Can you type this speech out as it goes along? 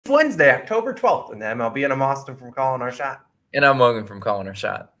Wednesday, October 12th in the MLB, and I'm Austin from Calling Our Shot. And I'm Logan from Calling Our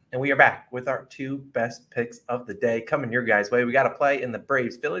Shot. And we are back with our two best picks of the day coming your guys' way. We got to play in the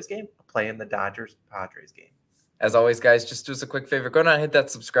Braves-Phillies game, play in the Dodgers-Padres game. As always, guys, just do us a quick favor. Go down and hit that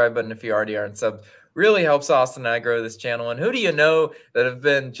subscribe button if you already aren't subbed. Really helps Austin and I grow this channel. And who do you know that have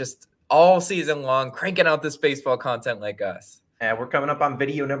been just all season long cranking out this baseball content like us? And we're coming up on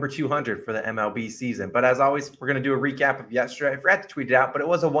video number 200 for the MLB season. But as always, we're going to do a recap of yesterday. I forgot to tweet it out, but it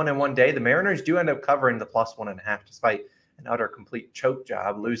was a 1-1 day. The Mariners do end up covering the +1.5 despite an utter complete choke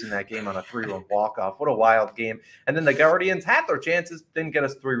job, losing that game on a 3-run walk-off. What a wild game. And then the Guardians had their chances, didn't get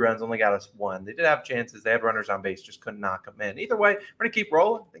us 3 runs, only got us 1. They did have chances. They had runners on base, just couldn't knock them in. Either way, we're going to keep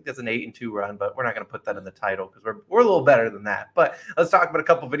rolling. I think that's an 8-2 run, but we're not going to put that in the title because we're a little better than that. But let's talk about a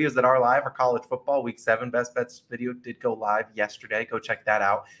couple videos that are live. Our college football Week 7 Best Bets video did go live yesterday. Go check that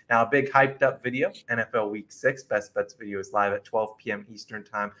out. Now, a big hyped-up video, NFL Week 6 Best Bets video is live at 12 p.m. Eastern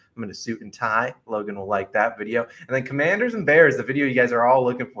Time. I'm in a suit and tie. Logan will like that video. And then Commanders and Bears, the video you guys are all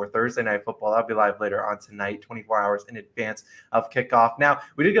looking for, Thursday Night Football. That'll be live later on tonight, 24 hours in advance of kickoff. Now,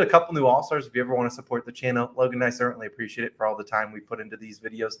 we did get a couple new All-Stars. If you ever want to support the channel, Logan and I certainly appreciate it for all the time we put into these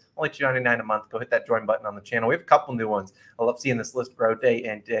videos. Only $2.99 a month. Go hit that join button on the channel. We have a couple new ones. I love seeing this list grow day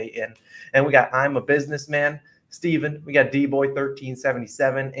in, day in. And we got I'm a Businessman, Steven. We got D-Boy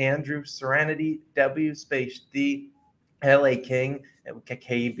 1377, Andrew, Serenity, W, Space D, LA King, and we got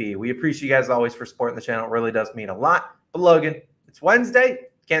KB. We appreciate you guys always for supporting the channel. It really does mean a lot. But Logan, it's Wednesday.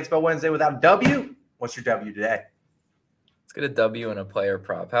 Can't spell Wednesday without a W. What's your W today? Let's get a W and a player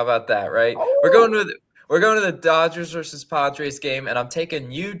prop. How about that, right? Oh. We're going to the Dodgers versus Padres game, and I'm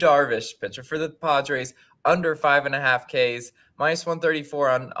taking Yu Darvish, pitcher for the Padres, under 5.5 Ks,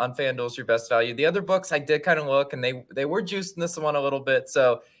 -134 on FanDuel's your best value. The other books I did kind of look, and they were juicing this one a little bit.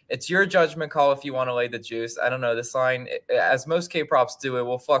 So it's your judgment call if you want to lay the juice. I don't know. This line, as most K props do, it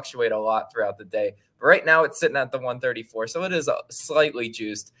will fluctuate a lot throughout the day. But right now it's sitting at the 134, so it is slightly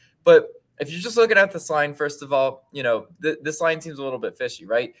juiced. But if you're just looking at this line, first of all, you know, this line seems a little bit fishy,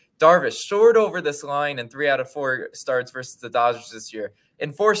 right? Darvish soared over this line in 3 out of 4 starts versus the Dodgers this year.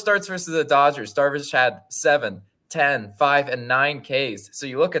 In 4 starts versus the Dodgers, Darvish had 7, 10, 5, and 9 Ks. So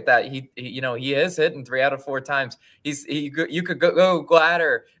you look at that, he is hitting 3 out of 4 times. You could go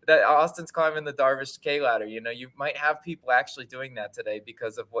ladder. That Austin's climbing the Darvish K ladder. You know, you might have people actually doing that today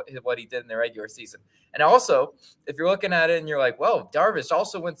because of what he did in the regular season. And also, if you're looking at it and you're like, well, Darvish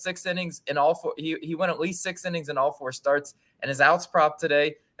also went 6 innings in all 4. He went at least 6 innings in all 4 starts, and his outs prop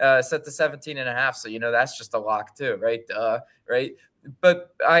today set to 17.5. So you know that's just a lock too, right? Right.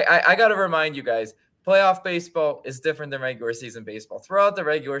 But I got to remind you guys, playoff baseball is different than regular season baseball. Throughout the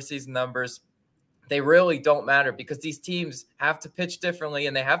regular season numbers, they really don't matter because these teams have to pitch differently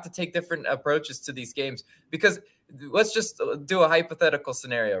and they have to take different approaches to these games. Because let's just do a hypothetical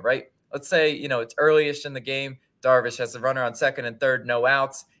scenario, right? Let's say, you know, it's early-ish in the game. Darvish has a runner on second and third, no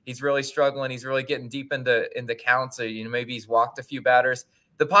outs. He's really struggling. He's really getting deep into counts. So, you know, maybe he's walked a few batters.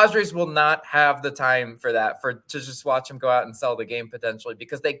 The Padres will not have the time for that, to just watch him go out and sell the game potentially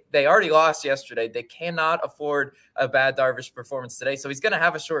because they already lost yesterday. They cannot afford a bad Darvish performance today, so he's going to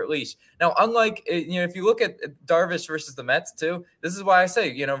have a short leash. Now, unlike, you know, if you look at Darvish versus the Mets too, this is why I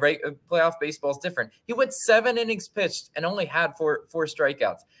say, you know, playoff baseball is different. He went 7 innings pitched and only had four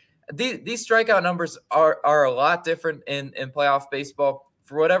strikeouts. These strikeout numbers are a lot different in playoff baseball.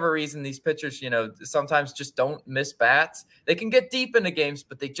 For whatever reason, these pitchers, you know, sometimes just don't miss bats. They can get deep into games,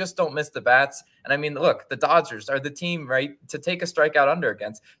 but they just don't miss the bats. And I mean, look, the Dodgers are the team, right, to take a strikeout under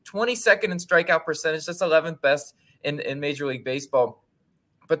against. 22nd in strikeout percentage. That's 11th best in Major League Baseball.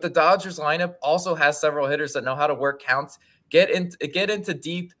 But the Dodgers lineup also has several hitters that know how to work counts, get into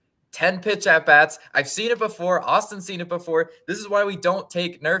deep 10-pitch at-bats. I've seen it before. Austin's seen it before. This is why we don't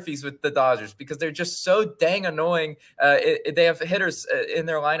take nerfies with the Dodgers because they're just so dang annoying. They have hitters in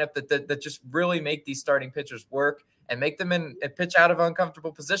their lineup that just really make these starting pitchers work and make them pitch out of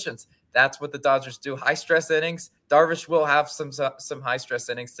uncomfortable positions. That's what the Dodgers do. High-stress innings. Darvish will have some high-stress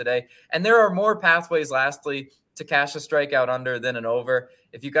innings today. And there are more pathways, lastly, to cash a strikeout under than an over.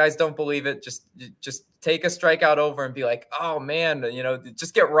 If you guys don't believe it, just take a strikeout over and be like, oh man, you know,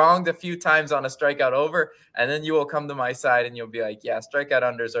 just get wronged a few times on a strikeout over, and then you will come to my side and you'll be like, yeah, strikeout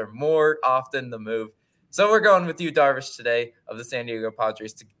unders are more often the move. So we're going with you, Darvish, today of the San Diego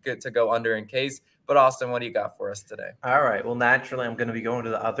Padres to go under in Ks. But Austin, what do you got for us today? All right. Well, naturally, I'm going to be going to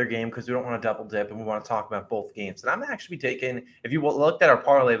the other game because we don't want to double dip and we want to talk about both games. And I'm actually taking, if you looked at our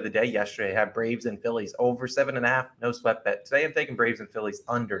parlay of the day yesterday, I had Braves and Phillies over 7.5, no sweat bet. Today, I'm taking Braves and Phillies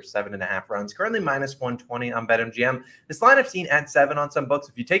under 7.5 runs. Currently minus 120 on BetMGM. This line I've seen at 7 on some books.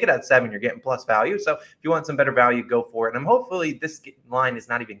 If you take it at 7, you're getting plus value. So if you want some better value, go for it. And hopefully this line is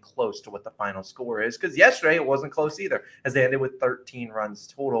not even close to what the final score is, because yesterday it wasn't close either, as they ended with 13 runs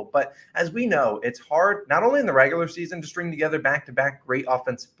total. But as we know, it's hard, not only in the regular season, to string together back-to-back great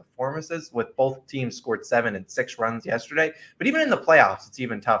offensive performances, with both teams scored 7 and 6 runs yesterday, but even in the playoffs, it's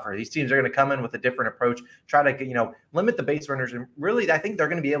even tougher. These teams are going to come in with a different approach, try to, limit the base runners, and really, I think they're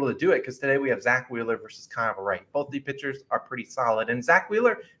going to be able to do it, because today we have Zach Wheeler versus Kyle Wright. Both the pitchers are pretty solid, and Zach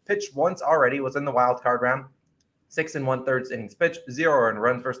Wheeler pitched once already, was in the wild card round. 6 1/3 innings pitched, 0 earned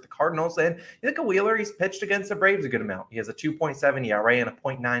runs versus the Cardinals. And you look at Wheeler, he's pitched against the Braves a good amount. He has a 2.7 ERA and a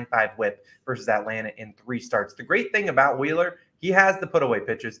 0.95 whip versus Atlanta in 3 starts. The great thing about Wheeler, he has the put-away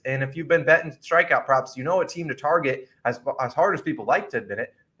pitches. And if you've been betting strikeout props, you know a team to target, as hard as people like to admit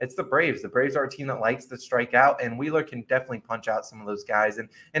it. It's the Braves. The Braves are a team that likes to strike out, and Wheeler can definitely punch out some of those guys. And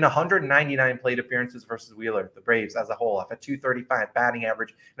in 199 plate appearances versus Wheeler, the Braves as a whole have a 235 batting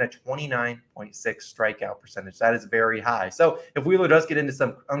average and a 29.6 strikeout percentage. That is very high. So if Wheeler does get into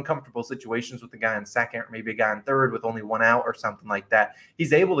some uncomfortable situations with the guy in second, or maybe a guy in third with only 1 out or something like that,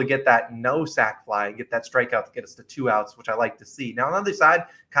 he's able to get that no sack fly and get that strikeout to get us to 2 outs, which I like to see. Now on the other side,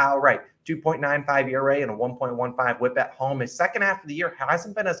 Kyle Wright, 2.95 ERA and a 1.15 whip at home. His second half of the year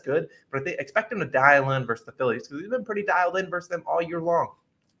hasn't been as good, but they expect him to dial in versus the Phillies, because he's been pretty dialed in versus them all year long.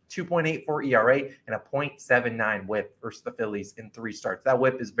 2.84 ERA and a 0.79 whip versus the Phillies in 3 starts. That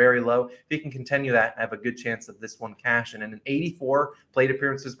whip is very low. If he can continue that, I have a good chance of this one cashing. And in 84 plate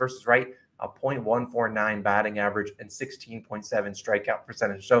appearances versus Wright, a 0.149 batting average and 16.7 strikeout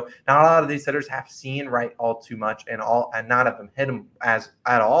percentage. So not a lot of these hitters have seen Wright all too much, and not of them hit him at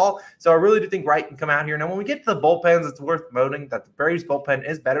all. So I really do think Wright can come out here. Now, when we get to the bullpens, it's worth noting that the Braves bullpen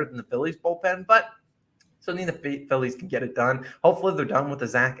is better than the Phillies bullpen, but so the Phillies can get it done. Hopefully they're done with the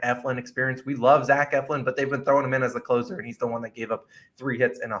Zach Eflin experience. We love Zach Eflin, but they've been throwing him in as a closer, and he's the one that gave up 3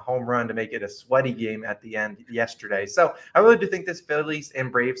 hits and a home run to make it a sweaty game at the end yesterday. So I really do think this Phillies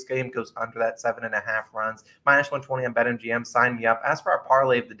and Braves game goes under that 7.5 runs. Minus 120 on BetMGM. Sign me up. As for our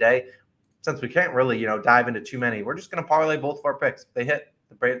parlay of the day, since we can't really, dive into too many, we're just going to parlay both of our picks. If they hit,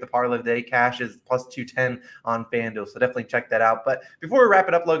 the parlay of the day cash is plus 210 on FanDuel. So definitely check that out. But before we wrap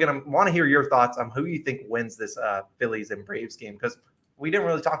it up, Logan, I want to hear your thoughts on who you think wins this Phillies and Braves game, because we didn't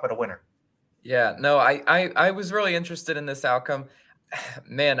really talk about a winner. Yeah, no, I was really interested in this outcome.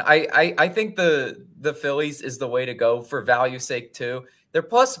 Man, I think the Phillies is the way to go for value's sake too. They're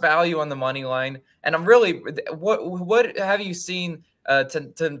plus value on the money line, and I'm really what have you seen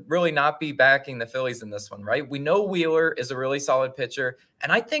to really not be backing the Phillies in this one, right? We know Wheeler is a really solid pitcher,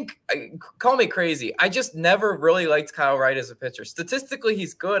 and I think, call me crazy, I just never really liked Kyle Wright as a pitcher. Statistically,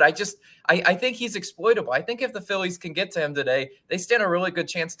 he's good. I think he's exploitable. I think if the Phillies can get to him today, they stand a really good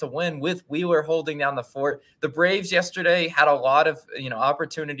chance to win with Wheeler holding down the fort. The Braves yesterday had a lot of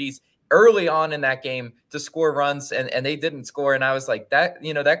opportunities early on in that game to score runs, and they didn't score. And I was like, that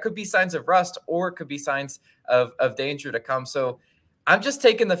could be signs of rust, or it could be signs of danger to come. So I'm just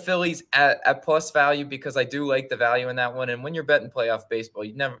taking the Phillies at plus value because I do like the value in that one. And when you're betting playoff baseball,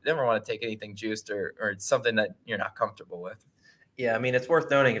 you never want to take anything juiced or something that you're not comfortable with. Yeah, I mean, it's worth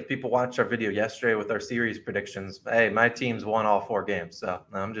noting, if people watched our video yesterday with our series predictions, hey, my team's won all 4 games. So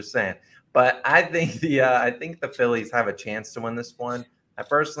I'm just saying. But I think the Phillies have a chance to win this one. I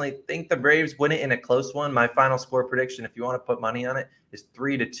personally think the Braves win it in a close one. My final score prediction, if you want to put money on it, is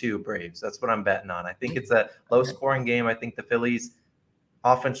 3-2 Braves. That's what I'm betting on. I think it's a low-scoring game. I think the Phillies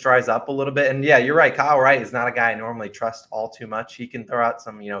offense dries up a little bit. And yeah, you're right. Kyle Wright is not a guy I normally trust all too much. He can throw out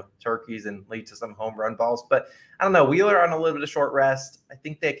some, turkeys and lead to some home run balls. But I don't know. Wheeler on a little bit of short rest. I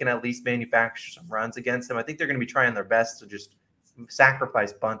think they can at least manufacture some runs against him. I think they're going to be trying their best to just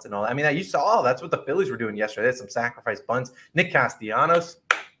sacrifice bunts and all that. I mean, you saw that's what the Phillies were doing yesterday. They had some sacrifice bunts. Nick Castellanos.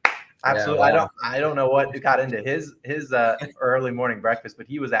 Absolutely. Yeah, wow. I don't know what got into his early morning breakfast, but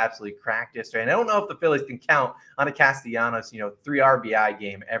he was absolutely cracked yesterday. And I don't know if the Phillies can count on a Castellanos, 3 RBI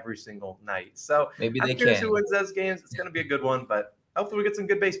game every single night. So maybe I'm curious who wins those games. It's going to be a good one, but hopefully we get some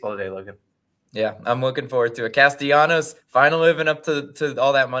good baseball today, Logan. Yeah, I'm looking forward to it. Castellanos finally living up to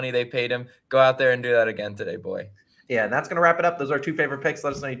all that money they paid him. Go out there and do that again today, boy. Yeah, and that's going to wrap it up. Those are our 2 favorite picks.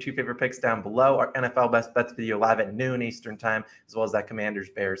 Let us know your 2 favorite picks down below. Our NFL Best Bets video live at noon Eastern time, as well as that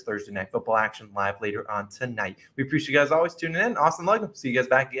Commanders-Bears Thursday night football action live later on tonight. We appreciate you guys always tuning in. Austin, Logan, see you guys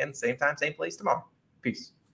back again, same time, same place tomorrow. Peace.